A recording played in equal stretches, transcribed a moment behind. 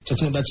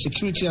talking about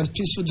security and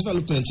peaceful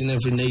development in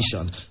every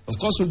nation. Of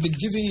course, we'll be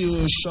giving you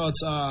a short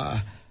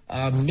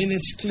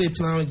minutes clip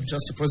now,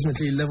 just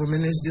approximately 11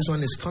 minutes. This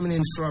one is coming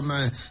in from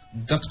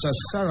Dr.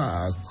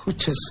 Sarah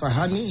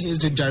Kuches-Fahani. He's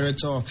the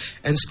director of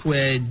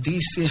N-Square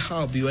DC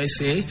Hub,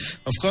 USA.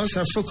 Of course,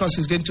 our focus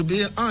is going to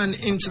be on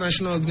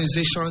international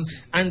organization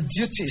and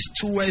duties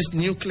towards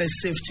nuclear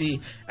safety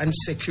and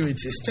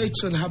security. Stay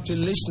tuned, happy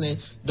listening.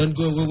 Don't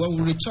go away. When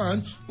we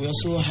return, we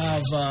also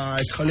have a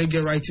colleague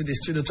right in the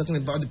studio talking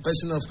about the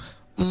person of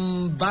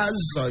Baz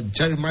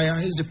Jeremiah.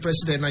 He's the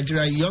president of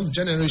Nigeria Young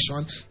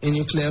Generation in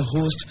Nuclear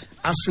Host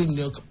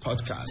AfriNuke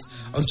podcast.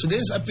 On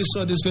today's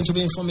episode, is going to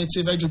be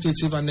informative,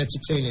 educative, and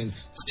entertaining.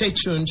 Stay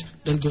tuned.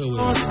 Don't go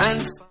away.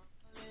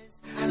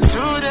 And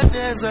through the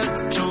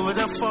desert, through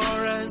the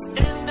forest,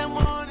 in the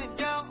morning,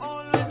 they're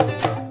always.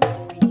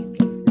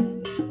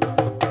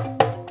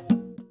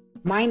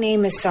 My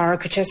name is Sarah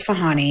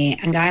Kuches-Fahani,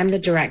 and I am the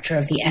director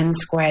of the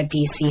N-Square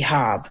DC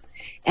Hub.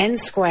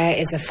 N-Square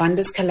is a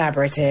funders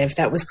collaborative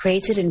that was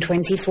created in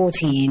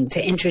 2014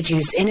 to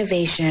introduce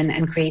innovation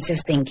and creative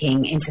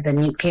thinking into the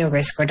nuclear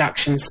risk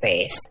reduction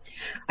space.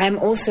 I am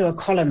also a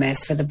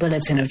columnist for the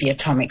Bulletin of the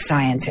Atomic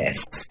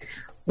Scientists.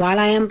 While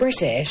I am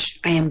British,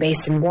 I am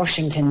based in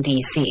Washington,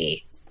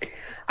 D.C.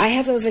 I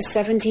have over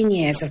 17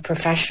 years of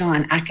professional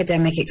and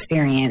academic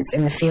experience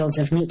in the fields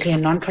of nuclear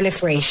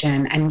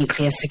non-proliferation and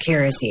nuclear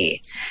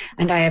security,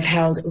 and I have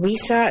held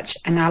research,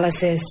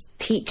 analysis,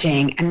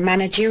 teaching, and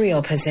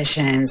managerial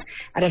positions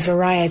at a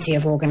variety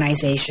of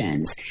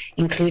organizations,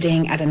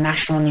 including at a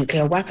national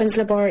nuclear weapons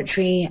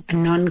laboratory, a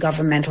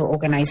non-governmental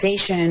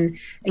organization,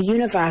 a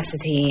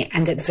university,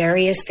 and at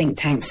various think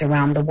tanks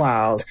around the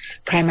world,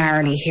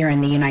 primarily here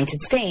in the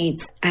United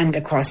States and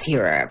across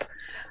Europe.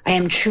 I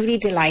am truly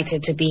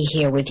delighted to be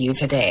here with you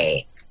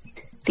today.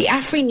 The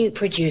AfriNuke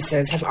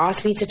producers have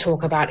asked me to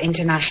talk about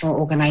international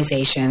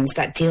organizations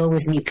that deal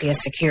with nuclear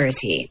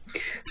security.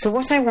 So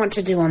what I want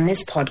to do on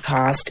this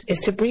podcast is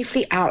to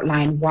briefly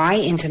outline why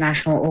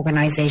international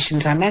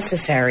organizations are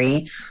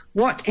necessary,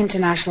 what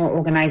international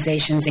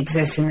organizations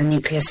exist in the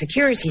nuclear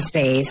security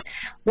space,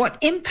 what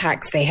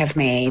impacts they have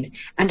made,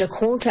 and a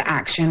call to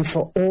action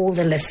for all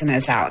the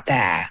listeners out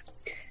there.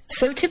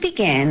 So to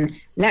begin,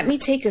 let me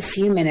take a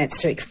few minutes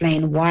to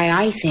explain why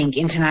I think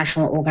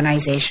international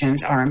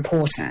organizations are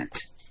important.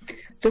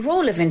 The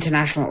role of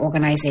international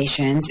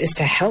organizations is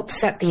to help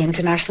set the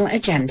international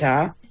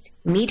agenda,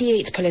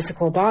 mediate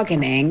political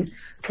bargaining,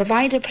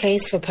 provide a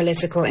place for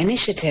political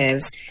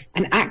initiatives,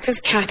 and act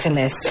as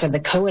catalysts for the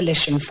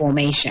coalition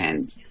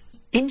formation.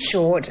 In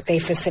short, they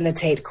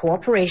facilitate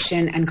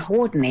cooperation and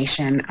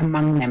coordination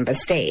among member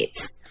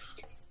states.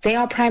 They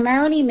are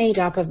primarily made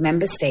up of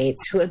member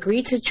states who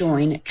agree to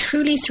join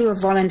truly through a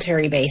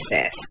voluntary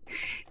basis.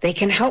 They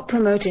can help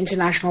promote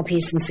international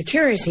peace and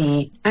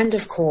security and,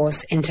 of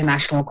course,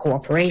 international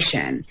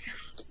cooperation.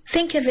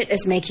 Think of it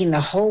as making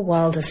the whole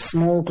world a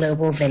small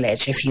global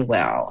village, if you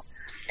will.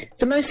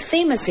 The most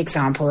famous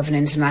example of an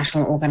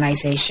international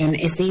organization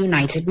is the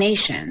United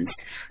Nations,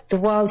 the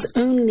world's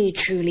only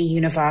truly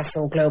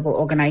universal global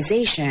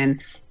organization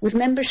with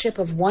membership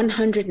of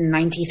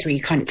 193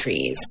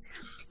 countries.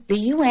 The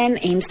UN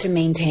aims to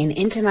maintain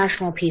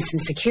international peace and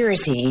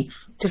security,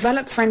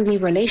 develop friendly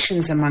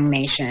relations among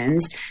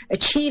nations,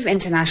 achieve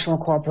international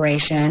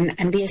cooperation,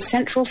 and be a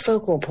central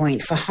focal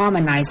point for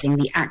harmonizing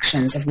the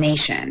actions of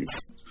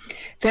nations.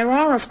 There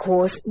are, of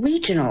course,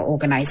 regional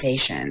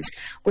organizations,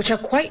 which are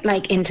quite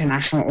like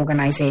international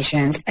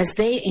organizations as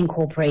they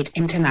incorporate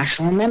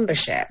international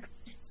membership.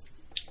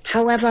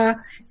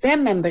 However, their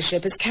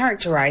membership is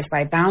characterized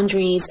by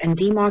boundaries and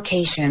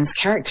demarcations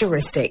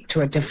characteristic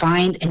to a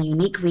defined and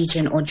unique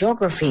region or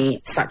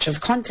geography, such as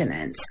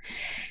continents.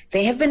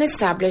 They have been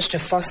established to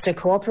foster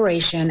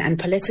cooperation and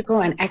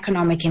political and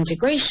economic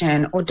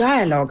integration or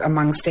dialogue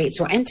among states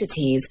or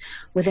entities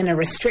within a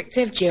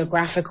restrictive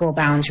geographical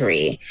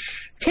boundary.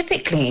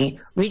 Typically,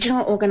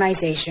 regional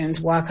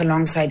organizations work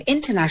alongside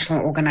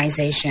international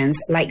organizations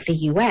like the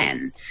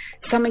UN.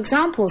 Some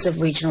examples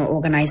of regional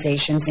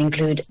organizations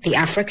include the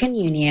African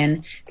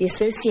Union, the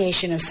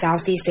Association of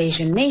Southeast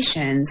Asian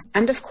Nations,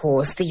 and of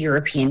course, the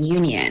European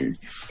Union.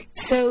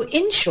 So,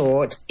 in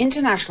short,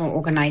 international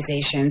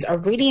organizations are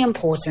really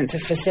important to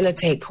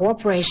facilitate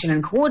cooperation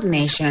and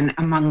coordination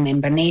among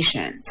member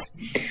nations.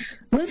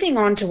 Moving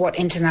on to what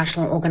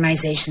international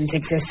organizations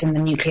exist in the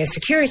nuclear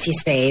security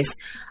space,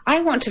 I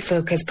want to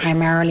focus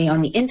primarily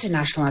on the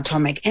International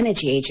Atomic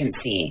Energy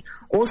Agency,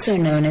 also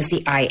known as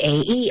the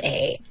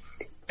IAEA.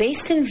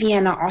 Based in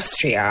Vienna,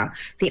 Austria,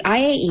 the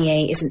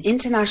IAEA is an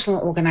international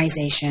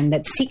organization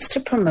that seeks to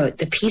promote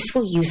the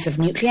peaceful use of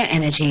nuclear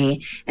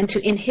energy and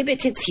to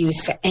inhibit its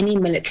use for any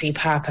military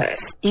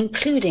purpose,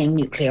 including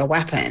nuclear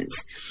weapons.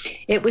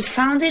 It was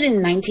founded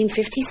in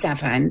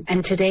 1957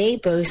 and today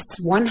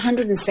boasts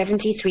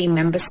 173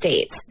 member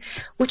states,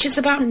 which is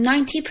about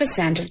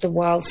 90% of the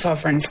world's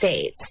sovereign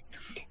states.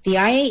 The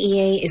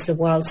IAEA is the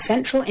world's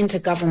central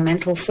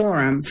intergovernmental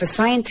forum for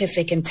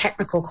scientific and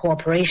technical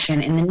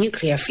cooperation in the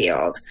nuclear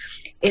field.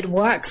 It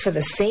works for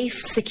the safe,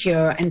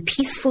 secure, and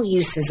peaceful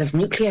uses of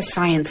nuclear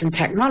science and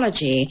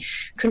technology,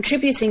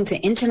 contributing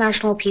to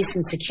international peace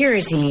and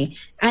security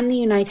and the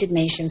United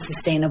Nations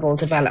Sustainable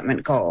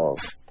Development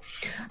Goals.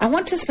 I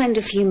want to spend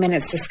a few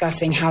minutes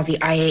discussing how the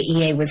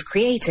IAEA was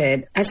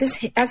created, as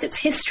its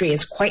history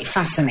is quite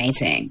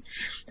fascinating.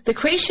 The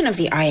creation of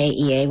the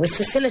IAEA was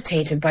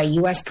facilitated by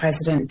U.S.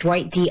 President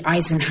Dwight D.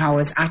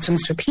 Eisenhower's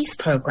Atoms for Peace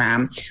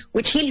program,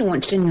 which he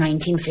launched in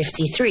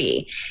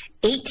 1953,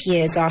 8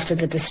 years after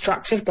the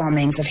destructive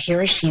bombings of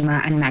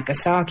Hiroshima and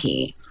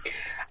Nagasaki.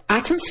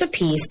 Atoms for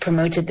Peace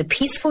promoted the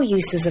peaceful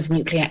uses of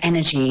nuclear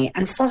energy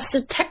and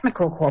fostered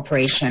technical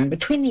cooperation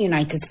between the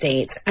United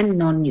States and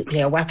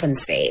non-nuclear weapon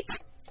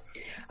states.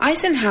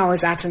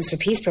 Eisenhower's Atoms for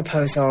Peace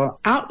proposal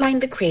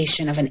outlined the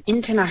creation of an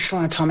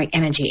International Atomic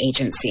Energy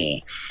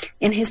Agency.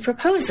 In his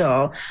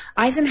proposal,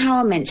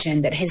 Eisenhower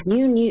mentioned that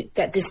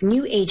this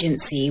new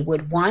agency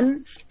would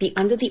 1. Be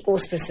under the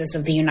auspices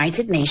of the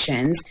United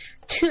Nations,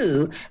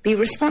 2. Be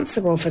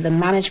responsible for the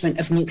management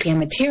of nuclear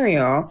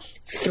material,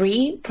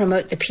 3.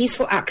 Promote the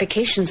peaceful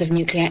applications of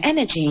nuclear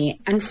energy,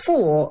 and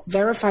 4.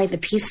 Verify the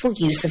peaceful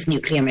use of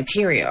nuclear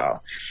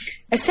material.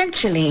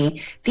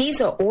 Essentially, these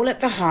are all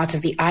at the heart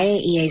of the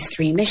IAEA's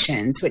 3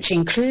 missions, which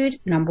include,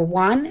 number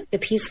 1, the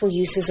peaceful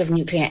uses of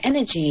nuclear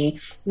energy,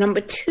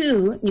 number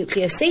 2,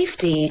 nuclear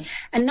safety,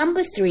 and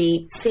number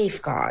 3,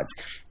 safeguards,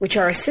 which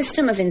are a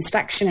system of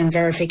inspection and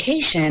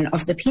verification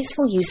of the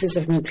peaceful uses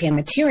of nuclear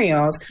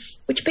materials,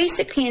 which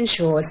basically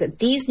ensures that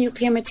these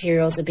nuclear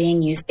materials are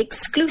being used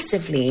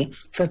exclusively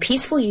for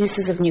peaceful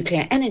uses of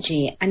nuclear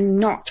energy and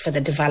not for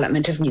the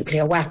development of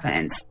nuclear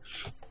weapons.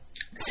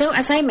 So,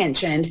 as I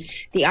mentioned,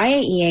 the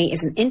IAEA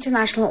is an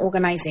international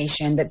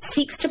organization that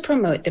seeks to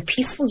promote the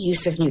peaceful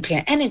use of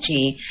nuclear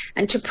energy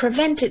and to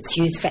prevent its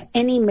use for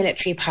any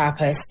military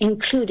purpose,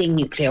 including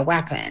nuclear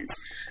weapons.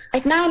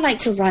 I'd now like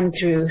to run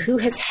through who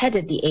has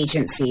headed the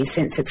agency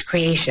since its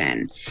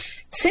creation.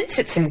 Since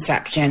its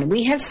inception,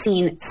 we have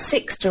seen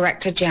 6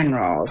 director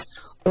generals,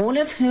 all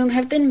of whom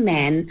have been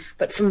men,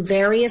 but from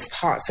various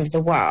parts of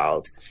the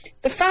world.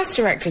 The first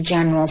Director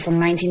General from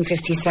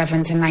 1957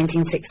 to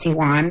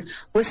 1961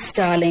 was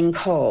Sterling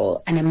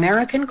Cole, an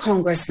American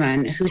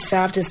congressman who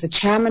served as the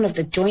chairman of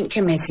the Joint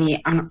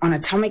Committee on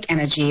Atomic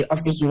Energy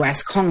of the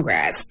U.S.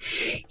 Congress.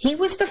 He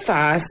was the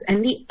first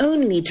and the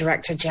only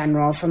Director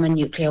General from a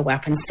nuclear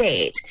weapon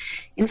state.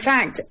 In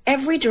fact,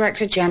 every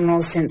Director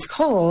General since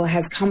Cole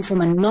has come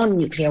from a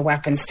non-nuclear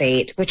weapon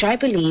state, which I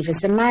believe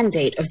is the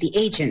mandate of the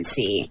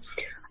agency.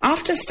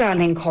 After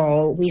Sterling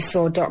Cole, we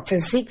saw Dr.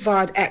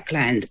 Sigvard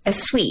Eklund, a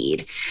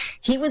Swede.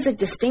 He was a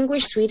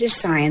distinguished Swedish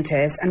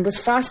scientist and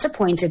was first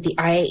appointed the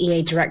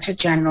IAEA Director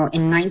General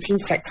in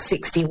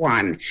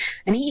 1961,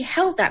 and he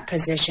held that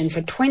position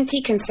for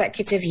 20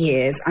 consecutive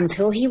years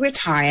until he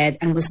retired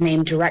and was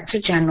named Director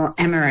General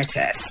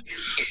Emeritus.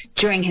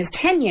 During his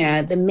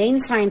tenure, the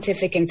main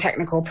scientific and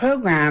technical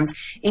programs,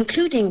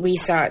 including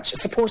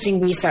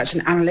supporting research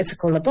and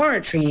analytical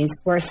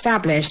laboratories, were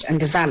established and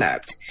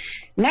developed.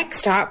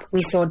 Next up,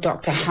 we saw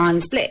Dr.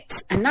 Hans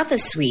Blix, another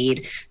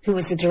Swede, who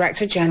was the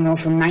Director General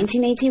from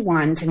 1981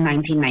 to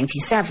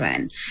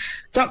 1997.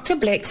 Dr.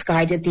 Blix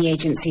guided the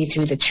agency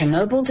through the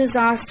Chernobyl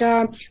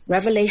disaster,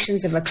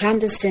 revelations of a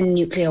clandestine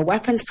nuclear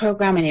weapons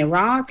program in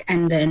Iraq,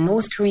 and the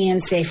North Korean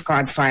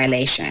safeguards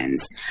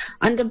violations.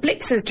 Under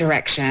Blix's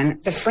direction,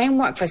 the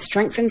framework for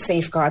strengthened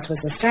safeguards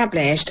was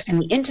established,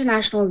 and the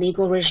international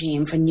legal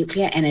regime for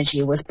nuclear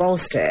energy was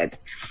bolstered.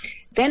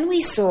 Then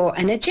we saw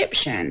an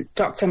Egyptian,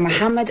 Dr.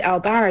 Mohammed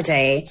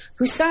El-Baradei,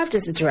 who served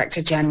as the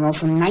Director General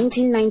from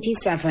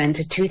 1997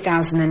 to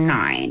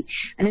 2009.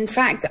 And in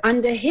fact,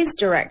 under his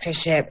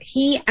directorship,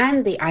 he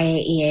and the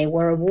IAEA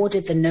were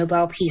awarded the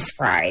Nobel Peace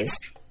Prize.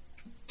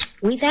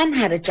 We then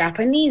had a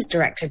Japanese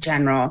Director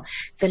General,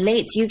 the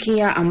late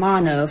Yukiya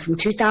Amano, from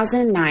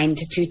 2009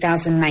 to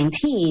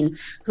 2019,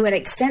 who had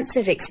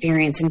extensive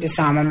experience in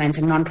disarmament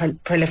and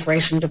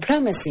non-proliferation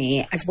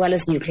diplomacy, as well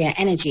as nuclear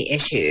energy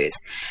issues.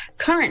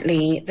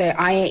 Currently, the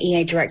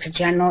IAEA Director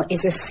General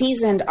is a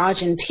seasoned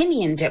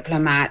Argentinian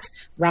diplomat,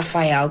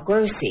 Rafael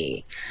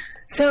Grossi.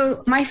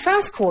 So my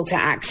first call to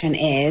action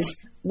is,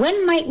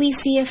 when might we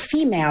see a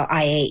female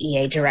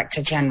IAEA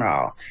Director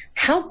General?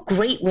 How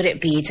great would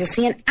it be to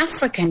see an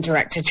African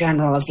Director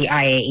General of the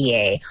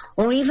IAEA,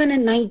 or even a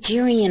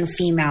Nigerian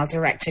female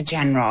Director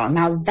General?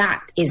 Now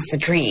that is the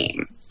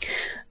dream.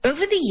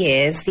 Over the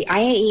years, the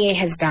IAEA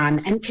has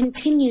done and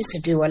continues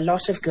to do a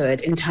lot of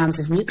good in terms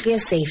of nuclear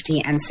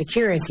safety and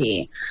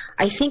security.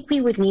 I think we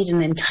would need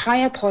an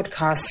entire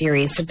podcast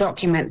series to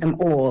document them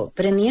all,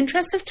 but in the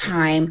interest of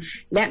time,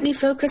 let me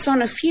focus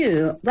on a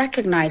few,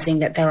 recognizing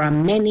that there are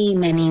many,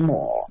 many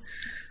more.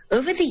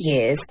 Over the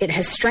years, it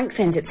has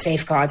strengthened its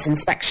safeguards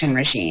inspection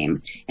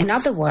regime. In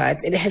other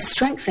words, it has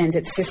strengthened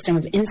its system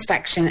of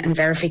inspection and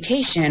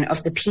verification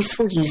of the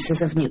peaceful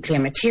uses of nuclear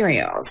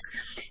materials.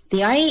 The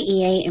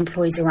IAEA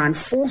employs around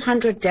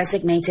 400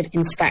 designated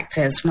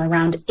inspectors from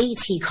around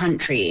 80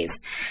 countries.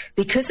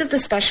 Because of the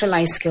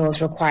specialized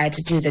skills required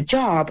to do the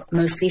job,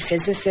 mostly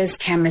physicists,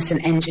 chemists,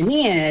 and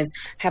engineers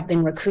have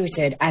been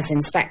recruited as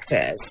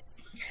inspectors.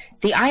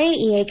 The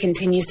IAEA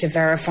continues to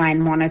verify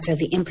and monitor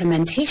the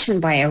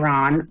implementation by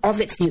Iran of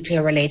its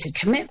nuclear-related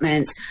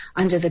commitments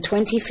under the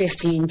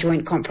 2015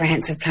 Joint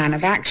Comprehensive Plan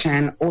of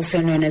Action,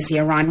 also known as the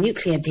Iran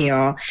Nuclear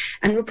Deal,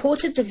 and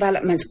reported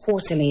developments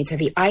quarterly to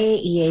the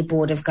IAEA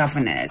Board of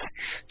Governors.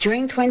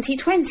 During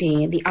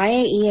 2020, the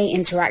IAEA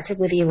interacted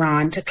with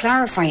Iran to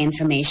clarify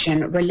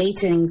information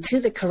relating to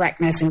the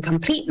correctness and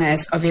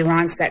completeness of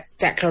Iran's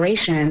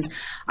declarations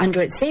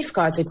under its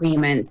safeguards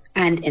agreement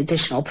and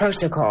additional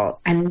protocol,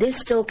 and this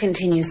still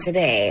continues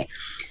today.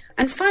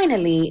 And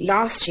finally,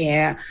 last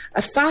year,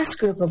 a first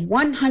group of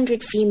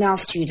 100 female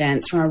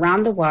students from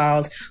around the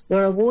world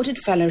were awarded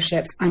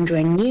fellowships under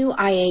a new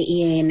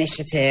IAEA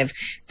initiative,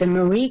 the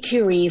Marie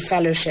Curie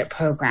Fellowship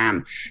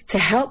Program, to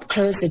help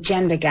close the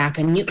gender gap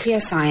in nuclear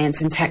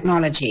science and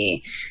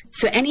technology.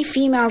 So any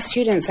female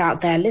students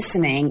out there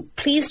listening,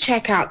 please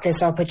check out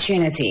this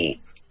opportunity.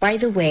 By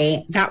the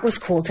way, that was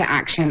call to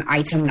action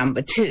item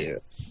number 2.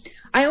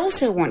 I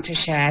also want to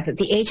share that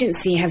the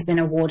agency has been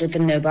awarded the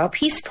Nobel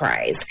Peace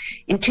Prize.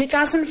 In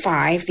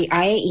 2005, the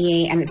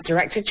IAEA and its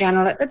Director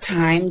General at the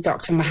time,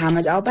 Dr.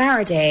 Mohammed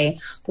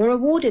El-Baradei, were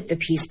awarded the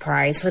Peace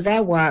Prize for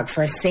their work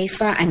for a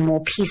safer and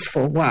more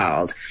peaceful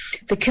world.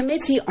 The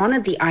committee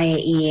honored the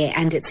IAEA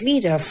and its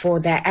leader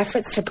for their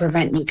efforts to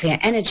prevent nuclear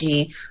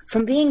energy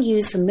from being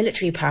used for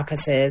military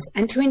purposes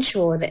and to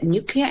ensure that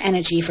nuclear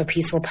energy for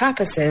peaceful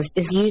purposes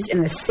is used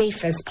in the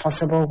safest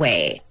possible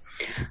way.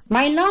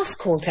 My last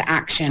call to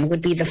action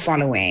would be the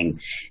following.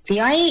 The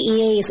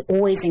IAEA is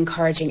always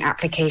encouraging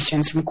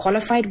applications from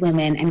qualified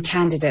women and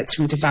candidates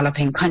from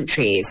developing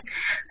countries.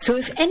 So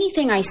if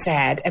anything I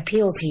said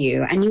appealed to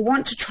you and you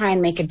want to try and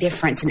make a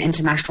difference in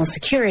international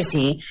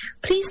security,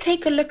 please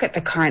take a look at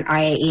the current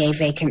IAEA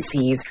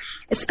vacancies,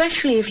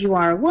 especially if you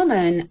are a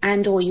woman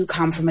and or you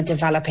come from a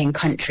developing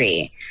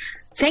country.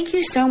 Thank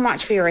you so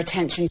much for your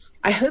attention.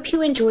 I hope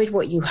you enjoyed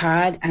what you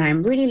heard, and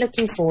I'm really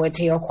looking forward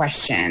to your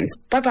questions.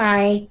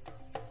 Bye-bye.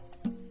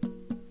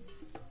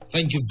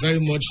 Thank you very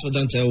much for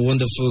that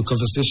wonderful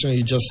conversation.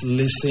 You just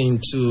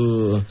listened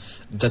to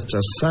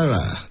Dr.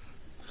 Sarah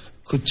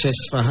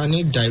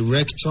Kuchesfahani,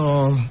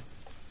 Director,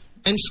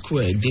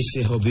 N-Square,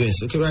 DC Hub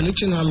US. Okay, we're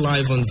looking at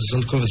live on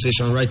Zoom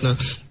conversation right now.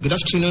 Good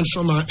afternoon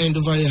from our end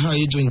over here. How are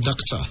you doing,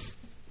 Doctor?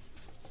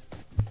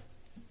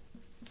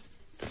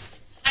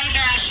 Hi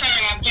there,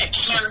 sorry, I'm a bit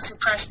slow to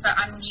press the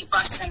unmute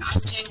button.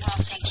 I'm doing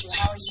well, thank you.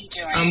 How are you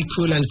doing? I'm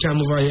cool and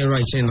calm over here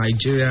right in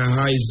Nigeria.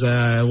 How is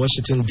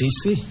Washington,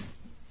 DC?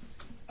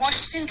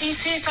 Washington,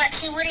 D.C. is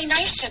actually really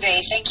nice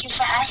today. Thank you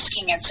for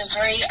asking. It's a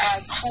very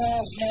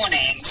cool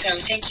morning, so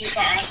thank you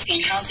for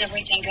asking. How's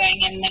everything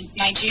going in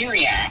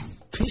Nigeria?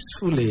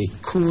 Peacefully,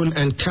 cool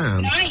and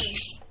calm.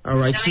 Nice. All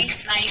right.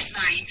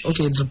 Nice.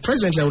 Okay,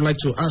 presently I would like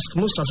to ask,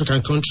 most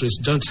African countries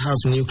don't have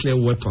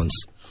nuclear weapons,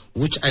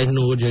 which I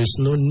know there is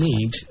no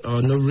need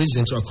or no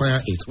reason to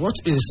acquire it. What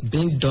is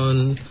being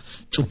done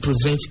to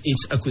prevent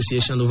its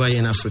acquisition over here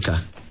in Africa?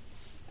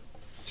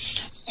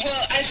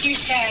 Well, as you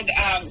said,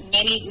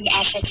 many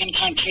African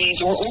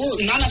countries, or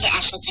none of the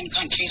African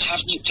countries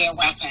have nuclear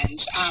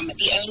weapons.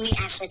 The only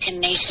African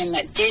nation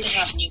that did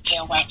have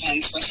nuclear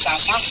weapons was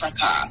South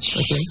Africa.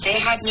 Okay. They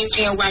had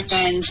nuclear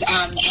weapons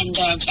in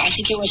I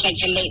think it was like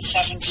the late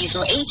 70s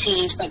or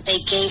 80s, but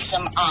they gave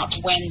them up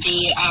when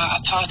the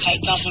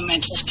apartheid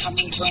government was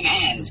coming to an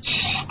end.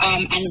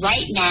 And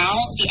right now,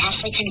 the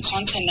African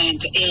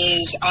continent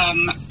is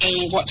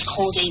what's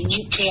called a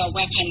nuclear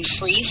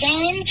weapon-free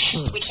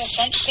zone, which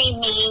essentially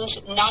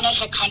means none of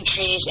the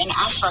countries in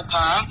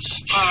Africa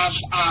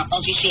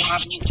obviously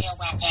have nuclear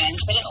weapons,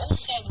 but it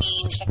also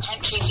means the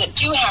countries that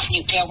do have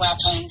nuclear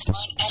weapons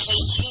won't ever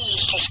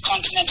use this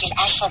continent of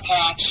Africa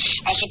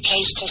as a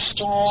place to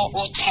store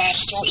or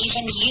test or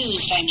even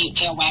use their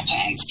nuclear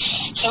weapons.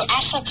 So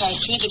Africa,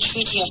 through the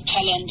Treaty of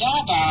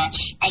Pelindaba,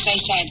 as I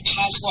said,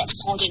 has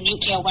what's called a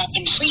nuclear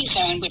weapon-free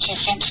zone, which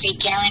essentially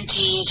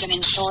guarantees and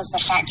ensures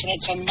the fact that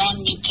it's a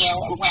non-nuclear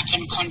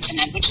weapon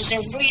continent, which is a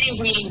really,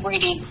 really,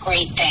 really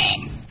great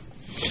thing.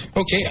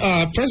 Okay,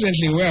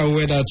 presently we are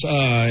aware that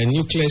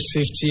nuclear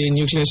safety,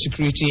 nuclear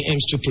security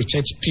aims to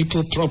protect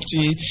people,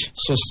 property,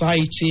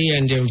 society,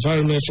 and the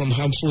environment from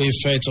harmful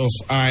effects of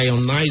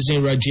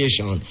ionizing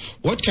radiation.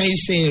 What can you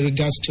say in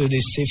regards to the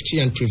safety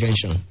and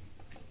prevention?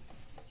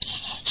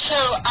 So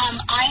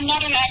I'm not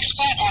an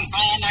expert on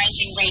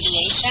ionizing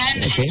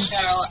radiation, okay. And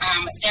so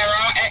there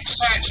are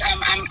experts.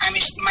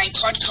 My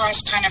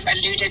podcast kind of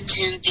alluded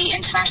to the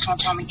International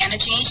Atomic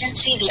Energy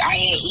Agency, the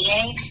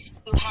IAEA,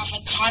 who have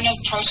a ton of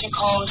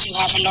protocols, who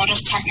have a lot of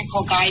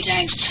technical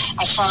guidance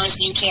as far as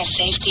nuclear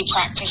safety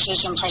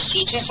practices and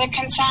procedures are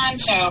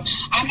concerned. So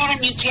I'm not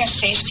a nuclear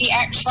safety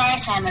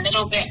expert. I'm a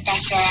little bit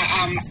better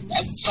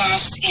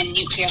versed in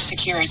nuclear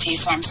security,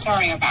 so I'm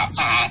sorry about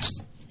that.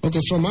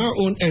 Okay, from our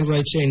own end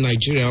right here in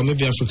Nigeria, or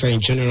maybe Africa in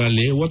general,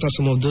 what are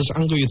some of those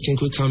angles you think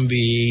we can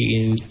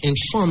be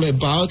informed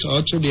about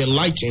or to be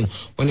enlightened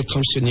when it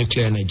comes to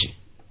nuclear energy?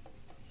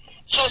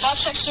 So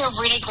that's actually a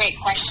really great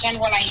question.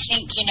 Well, I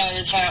think,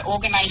 the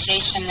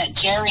organization that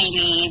Jerry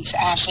leads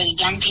for the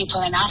young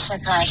people in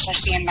Africa,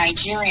 especially in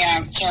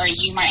Nigeria, Jerry,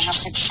 you might have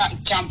to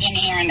jump in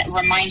here and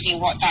remind me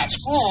what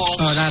that's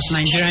called. Oh, that's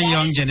Nigerian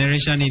Young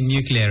Generation in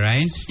Nuclear,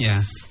 right?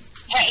 Yeah.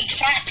 Right,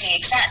 exactly.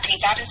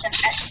 That is an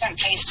excellent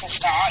place to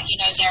start.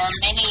 There are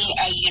many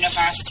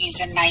universities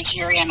in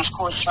Nigeria and, of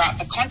course, throughout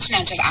the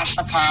continent of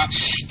Africa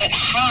that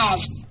have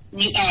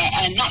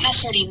not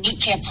necessarily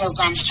nuclear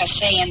programs per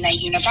se in their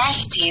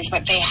universities,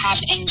 but they have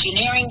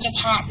engineering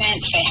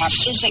departments, they have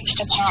physics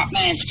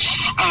departments,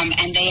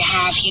 and they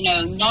have,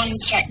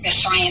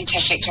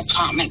 non-scientific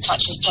departments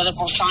such as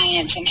political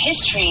science and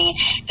history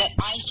that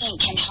I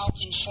think can help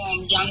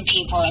inform young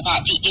people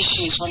about the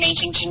issues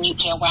relating to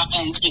nuclear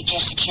weapons, nuclear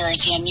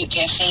security, and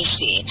nuclear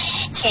safety.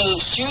 So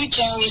through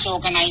Jerry's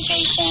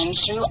organization,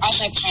 through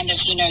other kind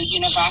of,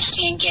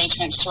 university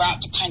engagements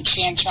throughout the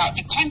country and throughout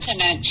the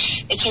continent,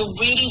 it's a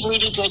really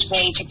good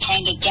way to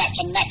kind of get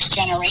the next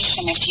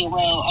generation, if you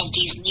will, of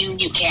these new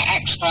nuclear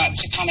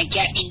experts to kind of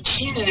get in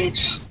tune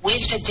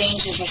with the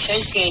dangers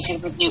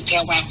associated with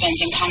nuclear weapons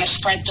and kind of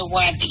spread the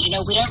word that,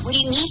 we don't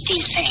really need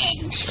these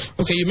things.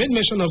 Okay, you made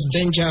mention of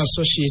danger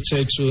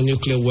associated to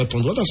nuclear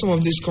weapons. What are some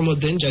of these common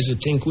dangers you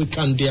think we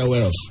can be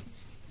aware of?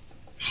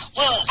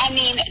 Well,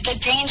 the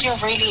danger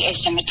really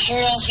is the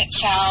materials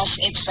itself.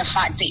 It's the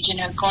fact that,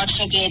 God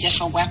forbid if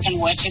a weapon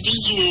were to be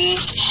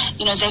used,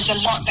 there's a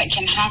lot that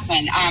can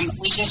happen.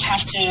 We just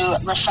have to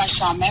refresh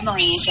our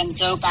memories and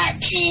go back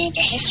to the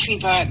history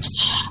books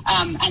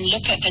and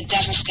look at the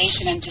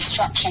devastation and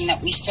destruction that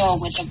we saw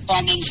with the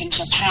bombings in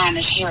Japan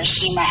of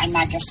Hiroshima and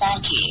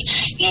Nagasaki.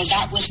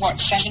 That was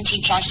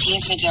 70 plus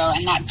years ago,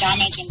 and that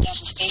damage and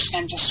devastation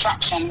and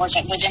destruction was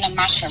within a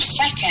matter of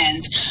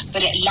seconds,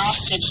 but it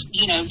lasted,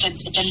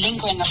 the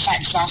lingering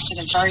effects lasted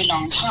a very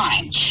long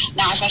time.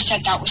 Now, as I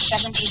said, that was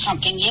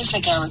 70-something years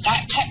ago.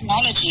 That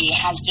technology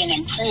has been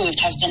improved,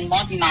 has been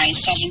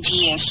modernized 70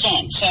 years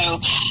since. So,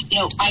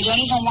 I don't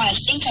even want to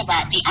think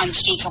about the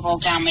unspeakable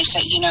damage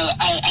that,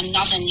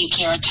 another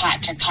nuclear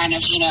attack could kind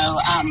of,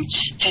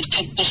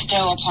 could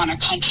bestow upon a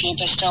country,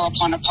 bestow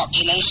upon a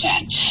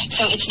population.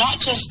 So it's not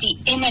just the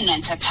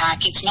imminent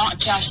attack. It's not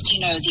just,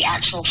 the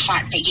actual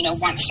fact that,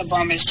 once the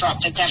bomb is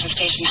dropped, the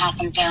devastation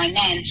happens there and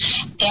then.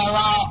 There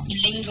are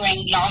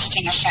lingering,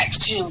 lasting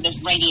effects too,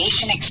 with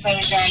radiation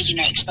exposure,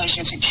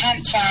 exposure to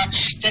cancer.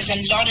 There's a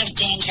lot of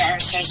danger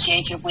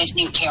associated with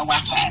nuclear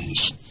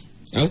weapons.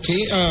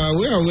 Okay,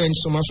 we are aware in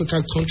some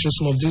African countries,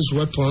 some of these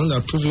weapons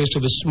are privileged to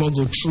be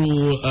smuggled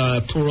through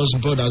porous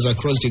borders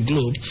across the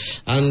globe,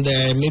 and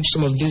maybe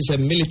some of these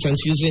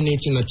militants using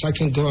it in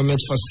attacking government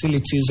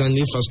facilities and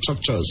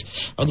infrastructures.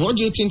 And what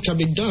do you think can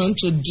be done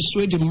to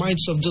dissuade the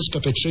minds of those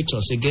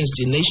perpetrators against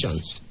the nation?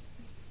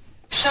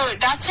 So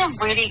that's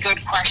a really good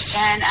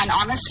question, and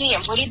honestly,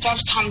 it really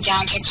does come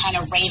down to kind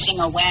of raising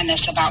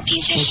awareness about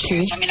these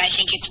issues. Okay. I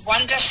think it's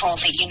wonderful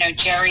that,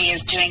 Jerry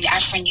is doing the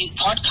AfriNuke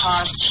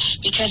podcast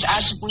because,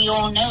 as we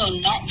all know,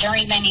 not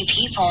very many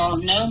people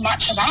know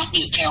much about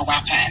nuclear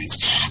weapons.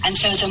 And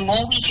so the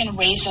more we can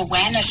raise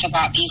awareness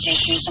about these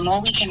issues, the more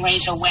we can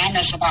raise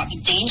awareness about the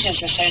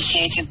dangers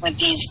associated with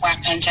these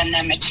weapons and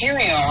their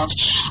materials,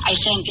 I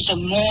think the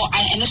more,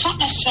 and it's not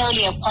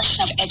necessarily a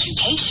question of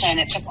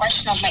education, it's a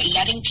question of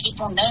letting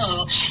people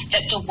know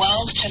that the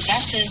world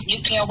possesses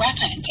nuclear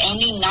weapons.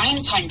 Only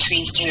 9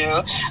 countries do,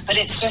 but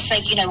it's just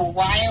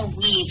why are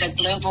we, the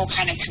global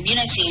kind of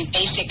community,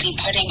 basically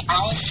putting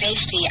our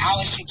safety,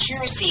 our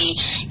security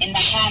in the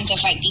hands of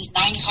these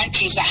 9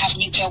 countries that have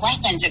nuclear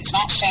weapons? It's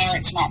not fair,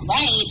 it's not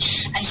right.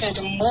 And so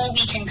the more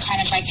we can kind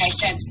of, like I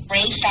said,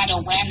 raise that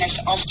awareness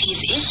of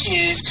these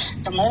issues,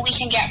 the more we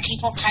can get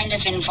people kind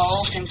of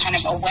involved and kind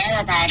of aware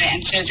about it,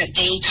 and so that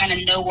they kind of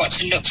know what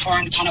to look for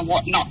and kind of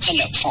what not to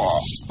look for.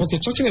 Okay,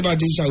 talking about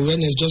this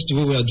awareness, just the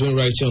way we are doing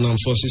right here on Armed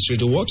Forces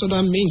Radio, what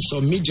other means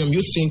or medium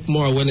you think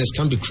more awareness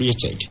can be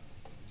created?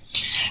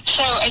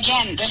 So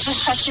again, this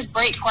is such a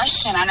great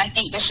question, and I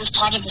think this is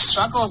part of the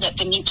struggle that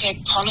the nuclear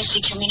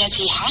policy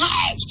community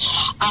has.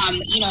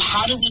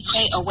 How do we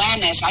create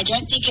awareness? I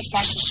don't think it's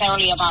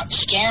necessarily about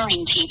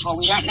scaring people.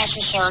 We don't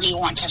necessarily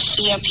want to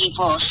fear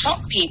people or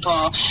shock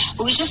people,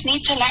 but we just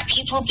need to let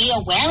people be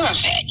aware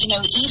of it.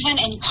 Even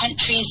in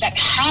countries that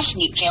have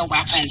nuclear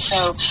weapons.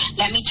 So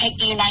let me take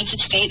the United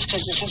States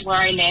because this is where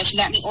I live.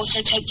 Let me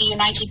also take the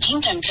United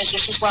Kingdom because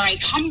this is where I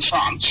come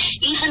from.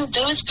 Even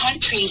those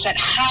countries that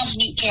have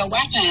nuclear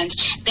weapons,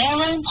 their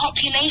own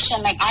population,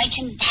 I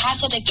can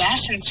hazard a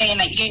guess and say,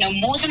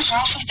 more than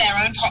half of their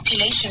own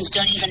populations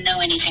don't even know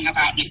anything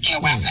about nuclear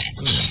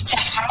weapons. So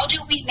how do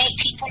we make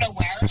people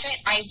aware of it?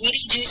 I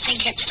really do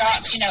think it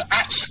starts,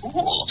 at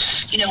school.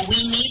 We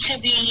need to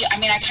be, I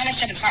kind of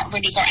said it's not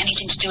really got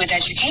anything to do with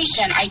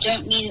education. I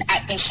don't mean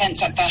at the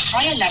sense at the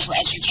higher level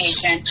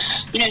education.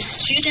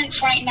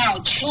 Students right now,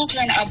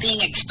 children are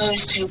being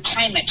exposed to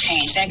climate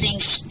change. They're being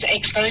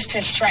exposed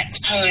to threats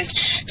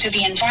posed to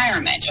the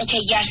environment. Okay,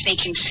 yes, they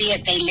can can see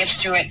it, they live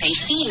through it, they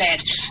feel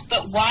it.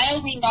 But why are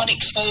we not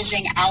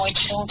exposing our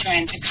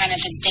children to kind of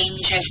the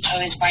dangers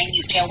posed by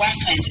nuclear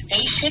weapons?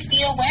 They should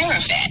be aware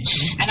of it.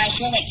 And I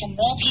feel like the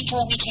more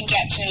people we can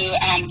get to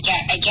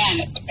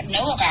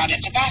know about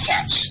it, the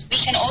better. We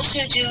can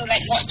also do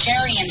like what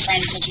Jerry and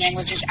friends are doing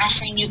with this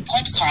Afri-Nuke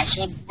podcast.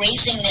 We're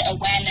raising the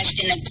awareness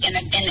in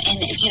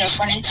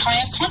for an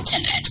entire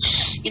continent.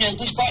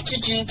 We've got to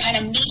do kind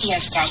of media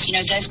stuff.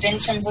 There's been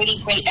some really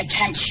great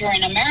attempts here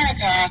in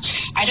America.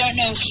 I don't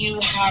know if you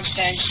have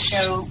the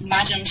show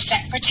Madam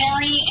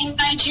Secretary in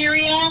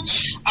Nigeria.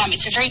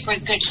 It's a very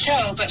good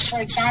show, but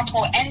for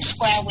example, N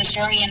Square was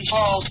very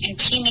involved in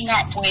teaming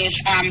up with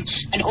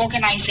an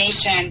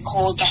organization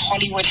called the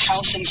Hollywood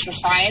Health and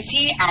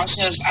Society out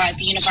of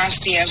the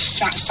University of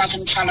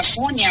Southern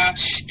California.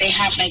 They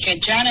have like a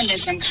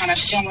journalism kind of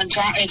film and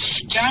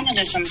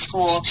journalism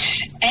school.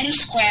 N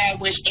Square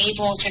was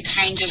able to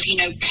kind of,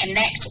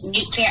 connect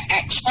nuclear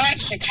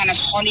experts to kind of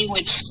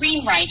Hollywood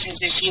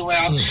screenwriters, if you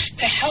will,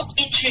 to help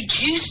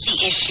introduce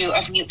the issue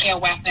of nuclear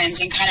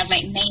weapons in kind of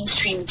like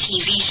mainstream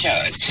TV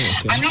shows.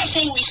 Okay. I'm not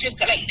saying we should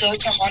like go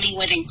to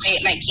Hollywood and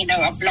create like,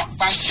 a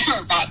blockbuster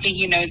about the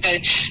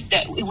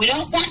we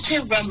don't want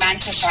to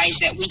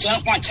romanticize it. We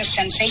don't want to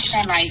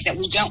sensationalize it.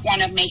 We don't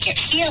want to make it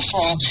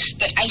fearful.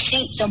 But I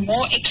think the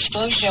more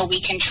exposure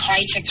we can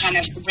try to kind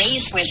of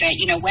raise with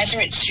it, whether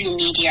it's through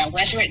media,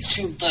 whether it's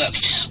through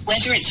books,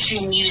 whether it's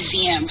through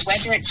museums,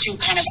 whether it's through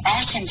kind of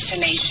art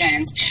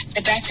installations,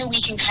 the better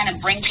we can kind of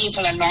bring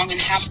people along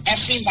and have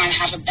everyone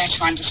have a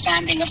better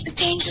understanding of the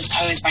dangers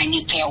posed by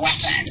nuclear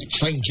weapons.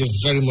 Thank you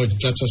very much,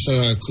 Dr.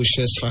 Sarah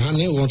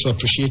Kushes-Fahane. We want to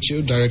appreciate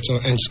you, Director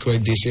N Square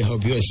DC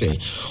Hub USA.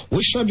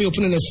 We shall be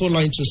opening a phone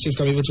line to see if we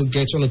can be able to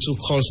get 1 or 2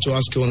 calls to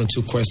ask you 1 or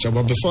 2 questions.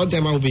 But before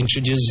them, I will be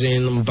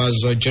introducing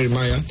Mbazo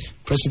Jeremiah,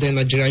 President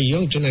Nigeria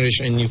Young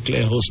Generation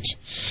Nuclear Host,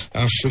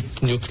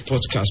 Afri-Nuke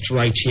podcast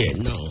right here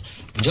now.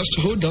 Just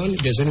hold on.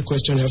 If there's any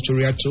question you have to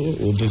react to,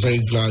 we'll be very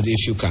glad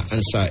if you can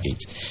answer it.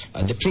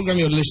 The program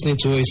you're listening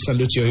to is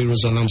Salute Your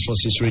Heroes on Armed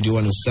Forces Radio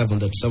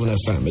 107.7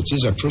 FM. It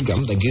is a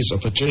program that gives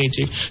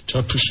opportunity to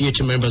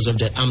appreciate members of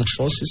the Armed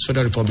Forces,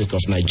 Federal Republic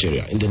of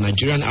Nigeria, in the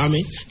Nigerian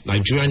Army,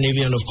 Nigerian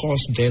Navy, and of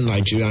course, the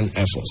Nigerian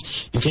Air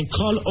Force. You can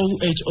call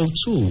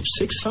 0802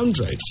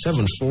 600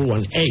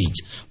 7418.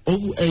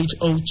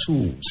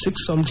 0802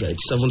 600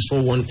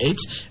 7418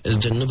 is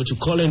the number to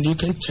call, and you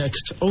can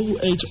text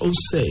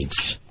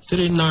 0806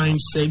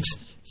 396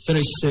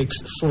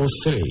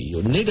 3643.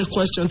 You need a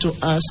question to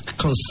ask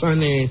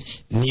concerning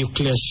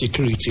nuclear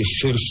security,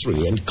 feel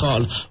free and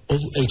call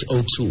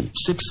 0802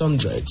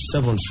 600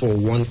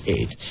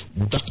 7418.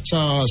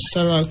 Dr.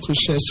 Sarah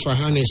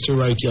Kushes-Fahane is to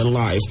write here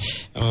live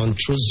on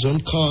through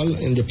Zoom call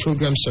in the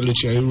program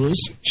Salute Your Heroes.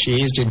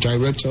 She is the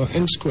director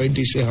N Square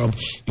DC Hub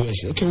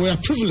USA. Okay, we are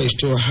privileged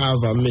to have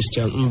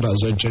Mr.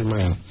 Mbazo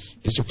Jeremiah.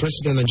 He's the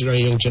President of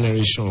Nigeria Young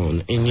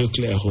Generation, a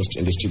nuclear host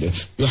in the studio.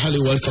 You're highly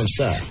welcome,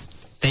 sir.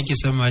 Thank you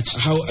so much.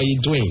 How are you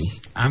doing?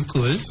 I'm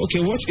cool.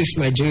 Okay, what is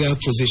Nigeria's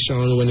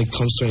position when it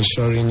comes to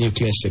ensuring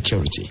nuclear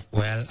security?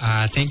 Well,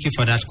 thank you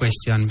for that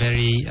question.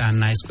 Very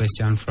nice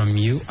question from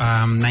you.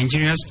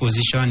 Nigeria's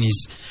position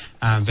is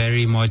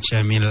very much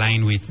in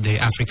line with the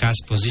Africa's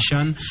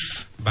position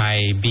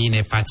by being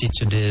a party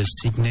to the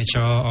signature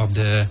of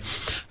the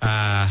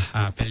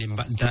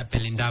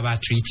Pelindaba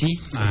Treaty,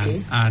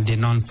 the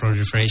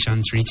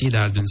Non-Proliferation Treaty that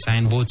has been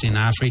signed both in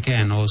Africa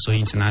and also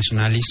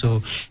internationally.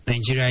 So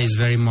Nigeria is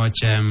very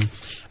much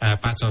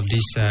part of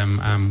this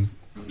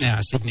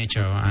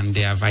signature, and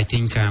they have, I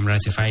think,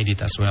 ratified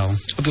it as well.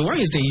 Okay, why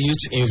is the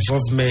youth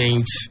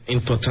involvement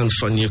important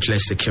for nuclear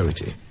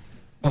security?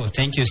 Oh,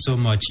 thank you so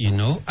much.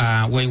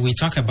 When we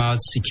talk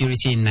about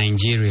security in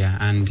Nigeria,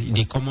 and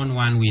the common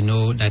one we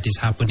know that is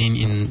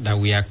happening that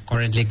we are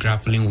currently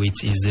grappling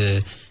with is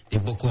the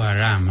Boko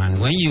Haram.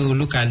 And when you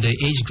look at the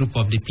age group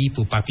of the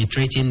people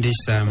perpetrating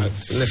this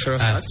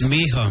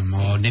mayhem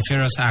or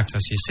nefarious act,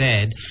 as you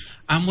said,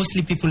 are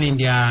mostly people in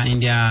the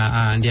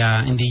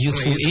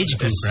youthful age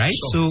group, right?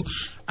 So,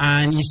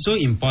 and it's so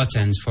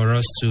important for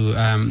us to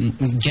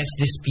get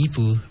these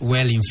people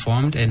well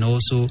informed and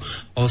also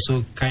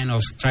kind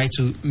of try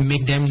to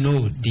make them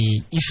know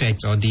the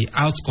effect or the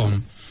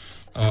outcome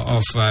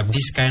of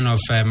this kind of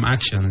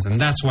actions.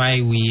 And that's why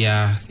we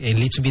are a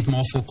little bit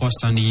more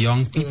focused on the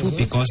young people,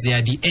 because they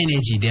are the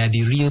energy, they are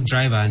the real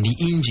driver and the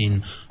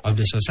engine of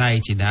the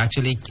society that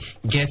actually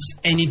gets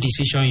any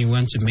decision you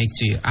want to make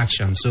to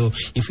action. So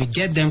if we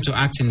get them to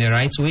act in the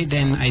right way,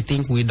 then I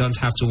think we don't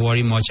have to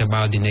worry much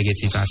about the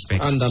negative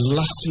aspects. And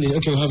lastly,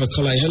 okay, we'll have a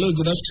caller. Hello,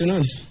 good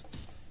afternoon.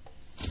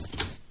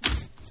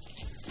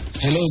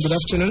 Hello, good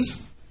afternoon.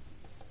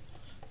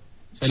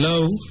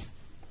 Hello.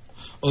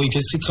 Or you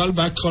can still call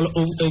back, call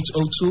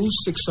 0802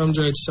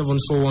 600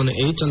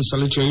 7418 and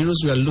Salute Your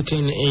Heroes. We are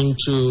looking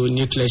into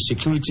nuclear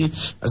security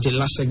as the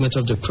last segment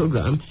of the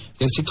program. You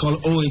can still call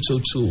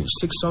 0802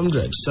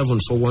 600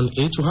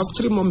 7418. We have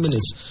 3 more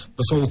minutes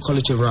before we call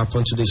it a wrap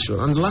on today's show.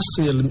 And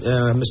lastly,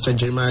 Mr.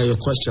 Jeremiah, your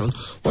question: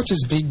 what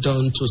is being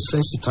done to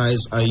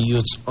sensitize our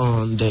youth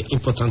on the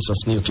importance of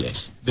nuclear?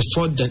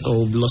 Before then,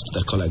 we've lost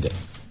the call again.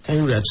 Can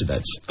you react to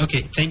that?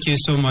 Okay, thank you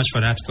so much for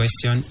that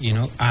question.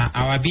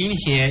 Our being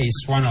here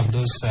is one of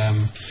those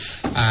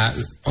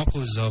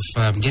purpose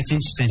of getting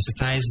to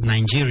sensitize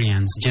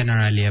Nigerians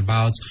generally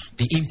about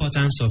the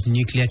importance of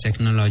nuclear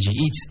technology.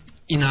 It's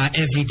in our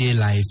everyday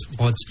life,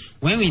 but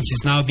when it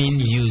is now being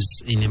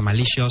used in a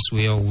malicious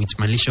way or with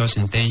malicious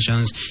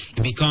intentions,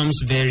 it becomes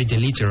very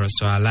deleterious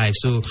to our life.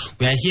 So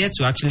we are here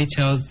to actually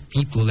tell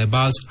people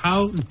about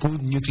how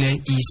good nuclear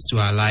is to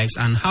our lives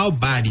and how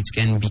bad it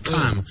can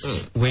become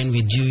when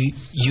we do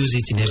use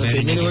it in a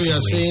very negative way. What you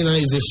are saying now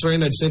is a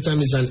friend, at the same time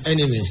is an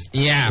enemy.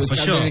 Yeah, for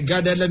sure.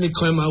 Regarded, let me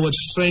coin my word,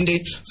 friendly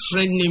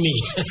me.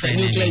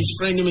 Nuclear is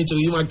friendly to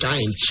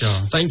humankind.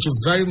 Sure. Thank you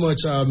very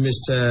much,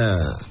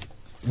 Mr.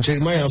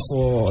 Jeremiah,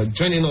 for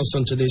joining us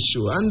on today's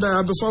show. And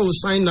before we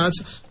sign out,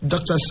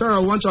 Dr.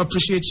 Sarah, I want to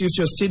appreciate you if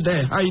you're still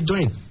there. How are you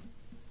doing?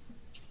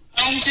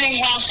 I'm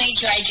doing well,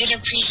 thank you. I did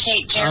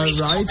appreciate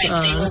Jeremy's comments.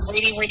 They were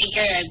really, really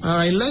good. All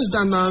right, less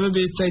than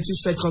maybe 30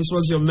 seconds.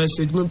 What's your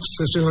message,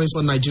 especially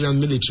for Nigerian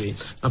military,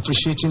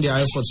 appreciating their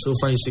efforts so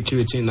far in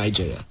security in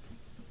Nigeria?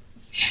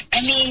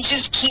 I mean,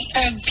 just keep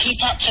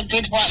up the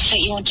good work that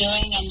you're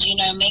doing, and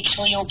make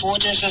sure your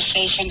borders are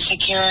safe and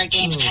secure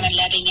against kind of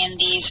letting in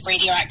these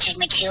radioactive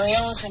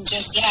materials, and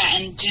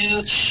and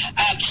do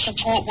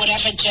support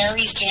whatever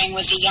Jerry's doing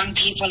with the young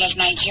people of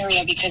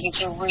Nigeria, because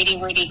it's a really,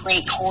 really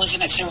great cause,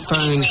 and it's a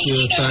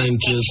really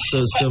thank you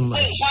so much.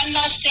 One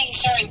last thing.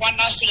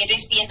 It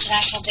is the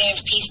International Day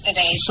of Peace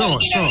today, so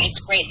it's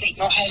great that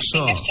you're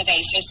hosting this today.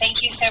 So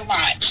thank you so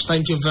much.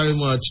 Thank you very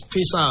much.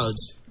 Peace out.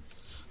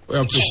 We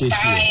appreciate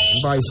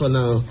you. Bye for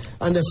now.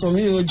 And then from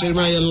you,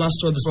 Jeremiah,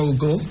 last word before we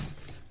go.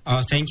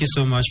 Thank you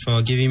so much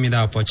for giving me the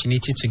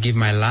opportunity to give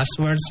my last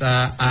words.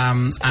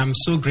 I'm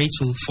so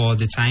grateful for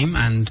the time,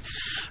 and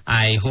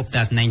I hope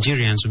that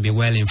Nigerians will be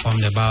well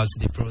informed about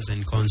the pros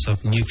and cons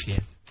of nuclear.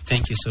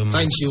 Thank you so much.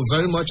 Thank you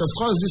very much. Of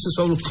course, this is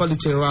what we'll call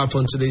it a wrap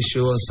on today's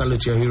show on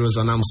Salute Your Heroes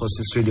on Armed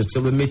Forces Radio.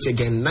 Till we meet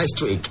again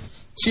next week,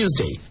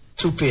 Tuesday,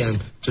 2 p.m.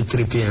 to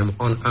 3 p.m.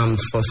 on Armed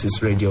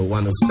Forces Radio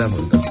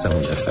 107.7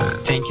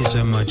 FM. Thank you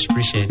so much.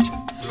 Appreciate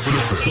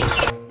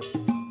it.